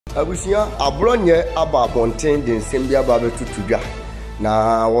Abusia Abronye aba bonten den sembia ba betutudwa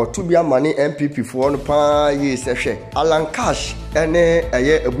na wotubia mane MPP fo no pa ye sehwe Alan Cash ene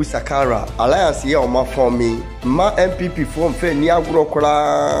eye Abu Sakara alliance ye o ma formi ma MPP fo mfe ni agro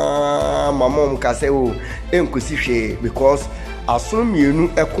kora mamom kase o enkosi hwe because asom mienu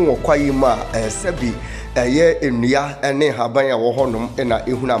ekon okwayi ma sebi eye enua ene haban ya wo honom na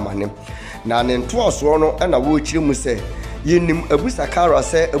ehuna mane na ne ntoaso no na wo chire mu se yenim Abu Sakara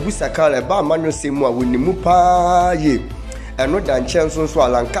se Abu Sakara ba manyo semu a wonimu pa ye eno dan chenso so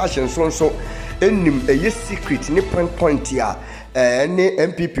Alan Cash nso enim eye secret ni point ya ne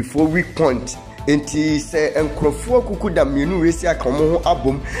MPP for weak point enti se enkrofo kukuda mienu wesi akamu ho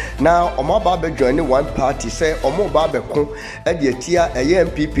abom na omo ba be join one party se omo ba be ko e de atia eye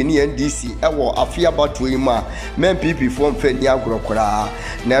MPP ni NDC ewo afia bato yi ma MPP fo mfa ni agorokora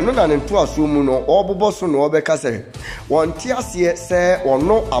na eno na nto aso mu no obobo so no obeka se won ti ase se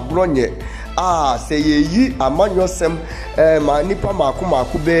ono Abronye se yeyi amanyosem ma nipa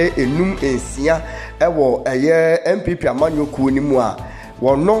mako be enum ensia ewo eye MPP amanyoku ni mu a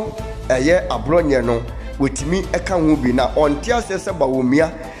wono eye Abronye no wotimi eka ho bi na onti asese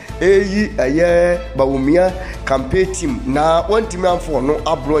Bawumia eyi eye Bawumia campaign team na wontimi amfo no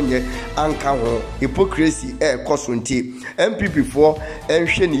Abronye anka ho hypocrisy koso nti MPP for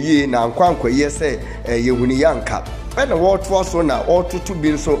enhwe ni ye na ankwankwaye se yehuni yanka ena woto so na otutu bi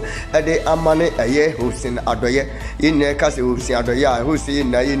nso de amane eye Hopeson Adoye ine ka se Hopeson Adoye a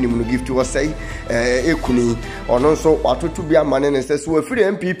Hopeson na ye nimu gift wo sei ekuni ono nso watoto bi amane ne se so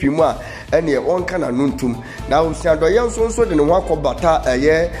afiri MPP mu a ene onka na nuntum na Hopeson Adoye nso de ne ho akobata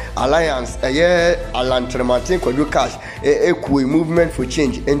eye alliance eye Alantrematin kwadu cash eku movement for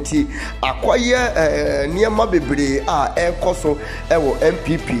change enti akoye niema bebre a ekoso ewo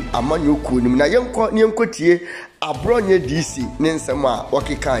MPP amanyoku nim na yenkotie Abronye DC ninsema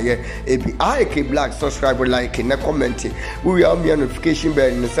wakika ye ebi ATIGYA black subscribe like na comment we are me notification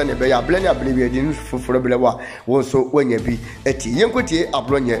bell ne sane be ya blenya believe di news foforo belewa wonso wanya bi eti yenkotie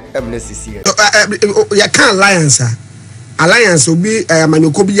Abronye MNCC ya kan alliance obi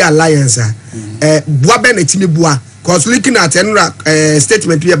amanyoko bi alliance bua be na timi bua cause looking at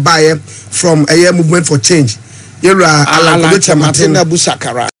statement we buy from a movement for change yera Alan Abu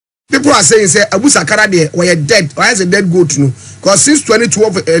Sakara. People are saying say Abu Sakara there were dead or as a dead goat no because since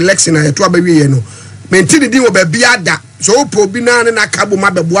 2012 election I to abawi no maintain the oba biada so po bi na na kabo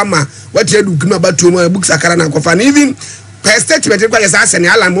mabeboa ma what you do kuma batu Abu Sakara na kofa even per statement kwa yesa say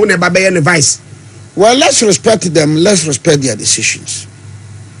Alan mo ne baba ye vice. Well, let's respect them, let's respect their decisions.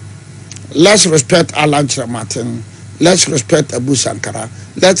 Let's respect Alan Martin, let's respect Abu Sakara,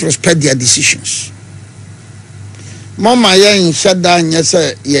 let's respect their decisions. Mama yen shada nya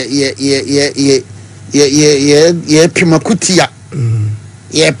se ye pimakutia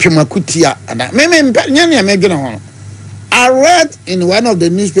ye pimakutia ana me nya nya me gina ho. I read in one of the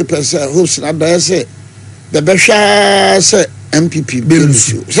newspapers Hopeson Adoye say the besha say MPP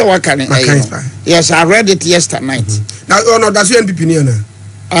Belusu so what can I yes I read it yesterday night. Now no that's MPP ni na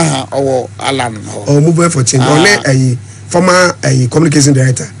or Alan or movement for change or former communication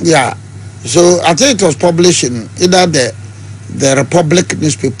director. Yeah. So I think it was published in either the Republic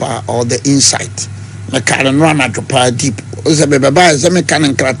newspaper or the Insight. Deep.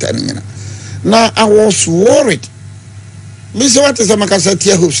 Now I was worried. Mr. What is a Macasset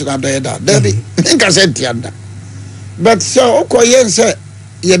here who's not there? Debbie, Cassette. But so Okoyen said,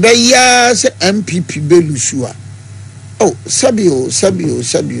 Yebeya MPP Belusua. Oh, Sabio.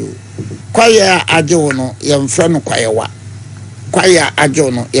 Quaya Ajono, young friend of Quaya. Quaya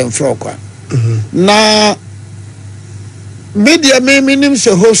Ajono, young frog. Na media meaning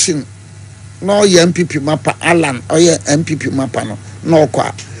se Hopeson no MPP mapa Alan or MPP mapa no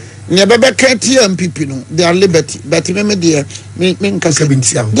kwa nya bebe kenti MPP no their liberty but media me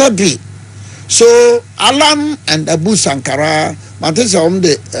that be so Alan and Abu Sakara matters on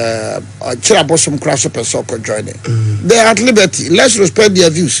the Chirabosom crash person joining they are at liberty. Let's respect their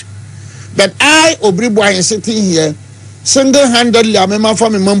views, but I Obribwa sitting here single-handedly, I remember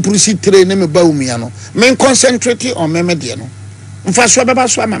from a Mamprusi train me Bawumia no. Men concentrate on me mediano. Mfaswa baba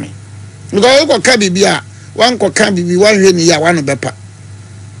swa mami. Because you can be one can be one year one bepa.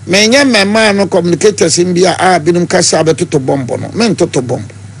 Menya mema no communicators in Bia binum kasa to bombo no. Men to bomb.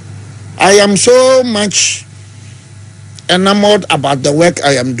 I am so much enamored about the work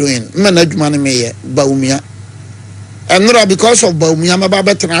I am doing. Management me Bawumia. And not because of Bawumia, my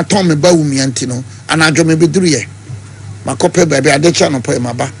baba tena tom me Bawumia ntino. And I do me bedruye. Makope baby adecha no pay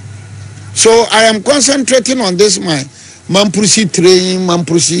maba. So I am concentrating on this my Mamprusi train,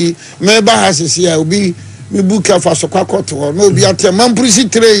 Mamprusi meba has here will be me book for so kwakoto no be at man prisi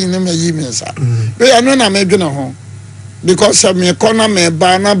train me yi me sa we ano na me dwena ho because me economy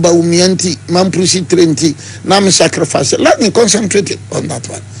ba na Bawumia nti man prisi train nti na me sacrifice. Let me concentrate on that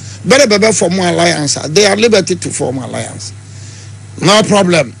one. Better form alliance. They are liberty to form alliance. No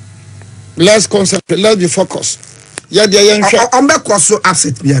problem. Let's concentrate. Let's be focused. Yeah, on back also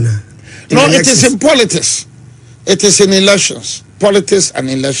asset biana. No, it is in politics. It is in elections. Politics and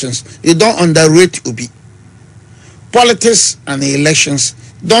elections. You don't underrate Ubi. Politics and elections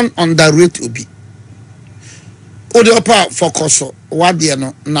don't underrate Ubi. Udiopa focus what you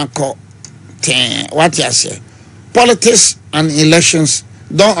know nako ten what you say. Politics and elections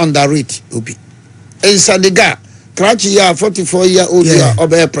don't underrate Ubi. Insadiga Krachi ya 44-year-old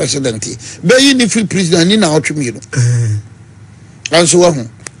obe president. Be you free president ni na otwemi no. And so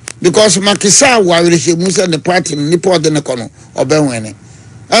because Makisa wa we Musa the party ni po de ne kono obe wene.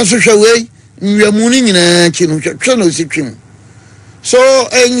 And so hwe nwamuni nyina chi no hwe no sitwim. So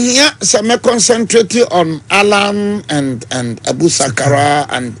here some concentrate on Alan and Abu Sakara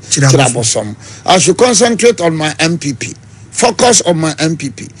and Chirabosom. I should concentrate on my MPP. Focus on my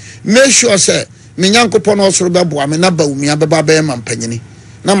MPP. Make sure say Minyankopon also be boa me na Bawumia beba be mampanyini.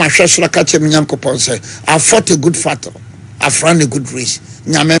 Na ma hwehwera ka che Minyankopon say I fought a good battle. I ran a good race.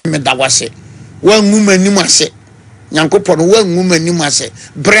 Nyame me da wase. Wan nguma nim ase. Nyankopon wan nguma nim ase.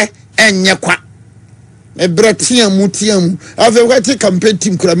 Bre enye kwa. E bre tiamu ave wati campaign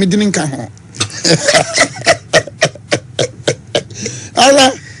team kura me dinin ka ho.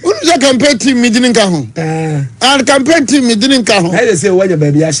 Ala unja campaign team me dinin ka ho. And campaign team me dinin ka ho. I say wanya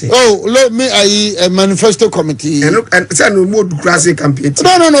baby ase. Oh, let me a manifesto committee. And say no more classic campaign.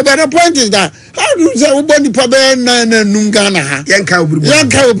 No, but the point is that how do you say uboni pabe na nungana ha? Yanka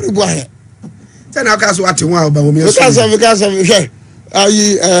obribo ha. Say na ka so ati wa Bawumia. Because of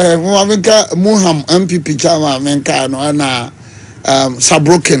Mwavika Muham MPP chairman menka no na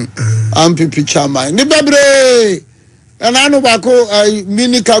Sabroken MPP chairman ni bebre na anu bako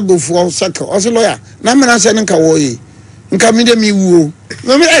mini cargo for second o se lawyer na me na se nka wo yi nka me de mi wuo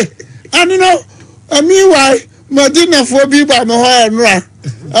me anu no mi why Medina for bi ba me ho enra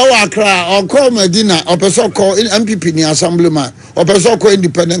e wa kra o call Medina o person call MPP ni assemblyman o person call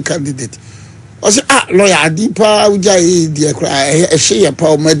independent candidate. I say lawyer adipa uja die kra e hye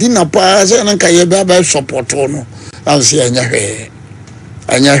pa Medina pa say na nka ye ba support no and say anya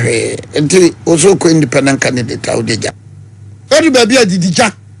hwe enti also ko independent candidate awdeja edi ba bia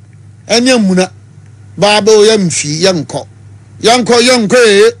didija anya muna baba o yamfi yanko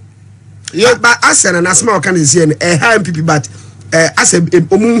ba asena na small can see en MPP but as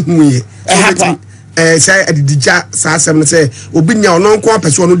omu huye say adidija sa asem no say obi nya ono nko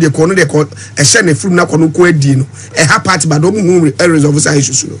apese ono de ko no de ko hye ne furu na ko no ko adi no party but omu hu resolve say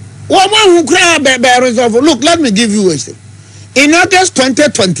issue no one who cry be resolve. Look, let me give you a thing. In August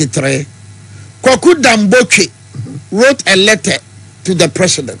 2023 Kwaku Damboche wrote a letter to the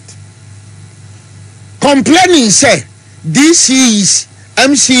president complaining say DCs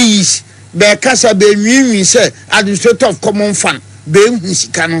MCs be kasa be nwi say administrator of common fund be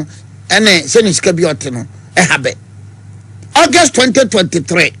nsika no ene se nsika bi oteno habe. August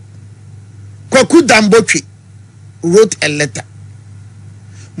 2023 Kwaku Damboche wrote a letter.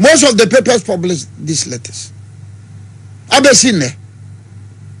 Most of the papers published these letters. Abesine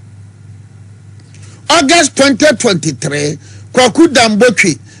August 2023 Kwaku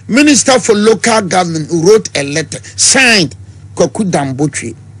Damboche, Minister for Local Government, wrote a letter signed Kwaku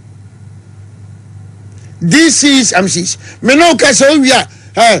Damboche. DCs MCs me no ka say we are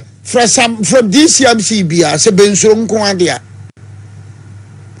from DCMC bia say bensuro nko ade.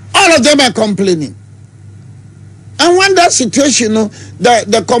 All of them are complaining. And when that situation,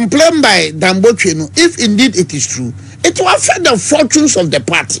 the complaint by Damboche, if indeed it is true, it will affect the fortunes of the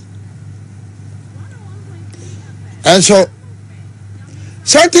party. And so,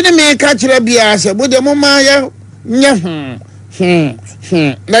 certainly me catch Rabia said, but the moment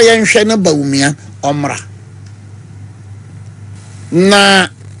na yan shena Bawumia omra na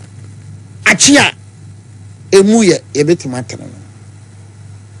achia emuye ebetimata.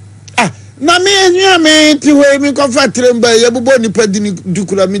 Na me ti we mi ko fa tremba ye bubo ni padini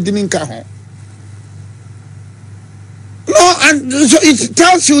dukura mi dinin ka ho. No, and so it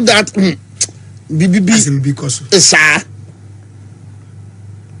tells you that because esa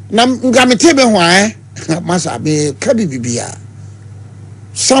na ngamete be hwan masa be ka bibia.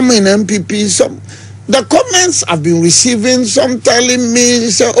 Some in MPP, some the comments I've been receiving, some telling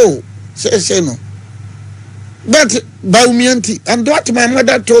me say say no. But Bawumia, and what my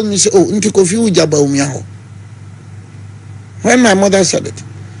mother told me, say, into Kofi Uja Bawumia. When my mother said it.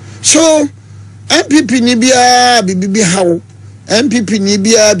 So, MPP ni bia bibi hawo MPP ni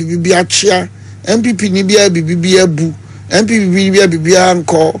bia bibi achia MPP ni bia bibi abu MPP ni bia bibi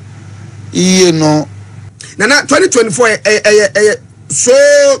anko iye no Nana 2024 so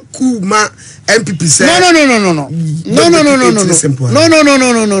cool ma MPP say no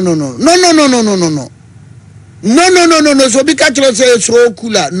so be catch say so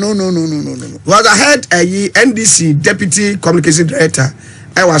cool no was I heard NDC deputy communication director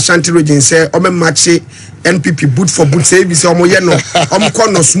I was Shanti region say o me match NPP boot for boot say be say omo ye no omo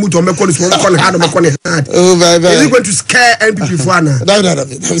call no smooth omo call smooth omo call hard omo call hard oh bye is it going to scare NPP for now no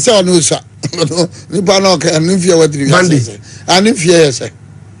say on no sha ni pa no ka ni fear what you say and fear say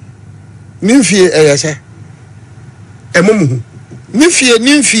ni fear say emomu ni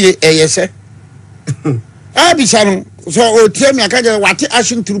fear say Abisano, so o tell me akaja what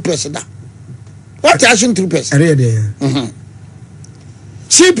action troopers da. What action troopers?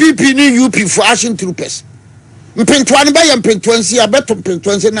 CPP ni UP for action troopers. Mpentwani ba ya mpentwansi abeto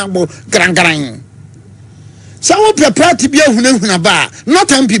mpentwansi na bo gran. So we prepare to be a huna ba, not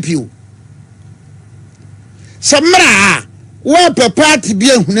MPP. Samra, we prepare to be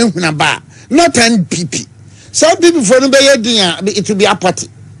a huna ba, not MPP. Some people for no be it will be a party.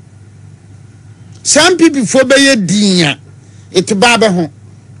 Some people for be dinya it baba ho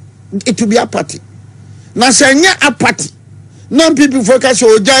it will be a party na sanya a party non people focus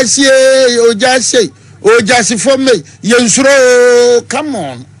ojasi for me yensuro come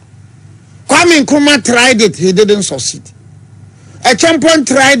on Kwame Nkrumah tried it he didn't succeed a champion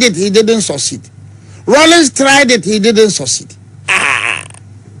tried it he didn't succeed Rollins tried it he didn't succeed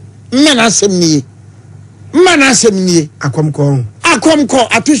manasem ni akomko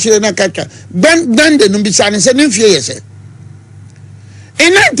atushire na kaka ben de numbisa ne se nfie yese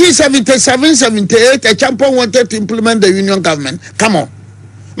in 1977-78 a champion wanted to implement the union government come on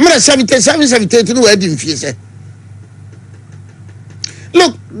 77-78 no wadi nfie se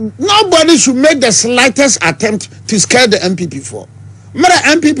look nobody should make the slightest attempt to scare the MPP for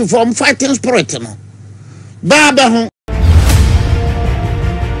MPP for fighting spirit no baba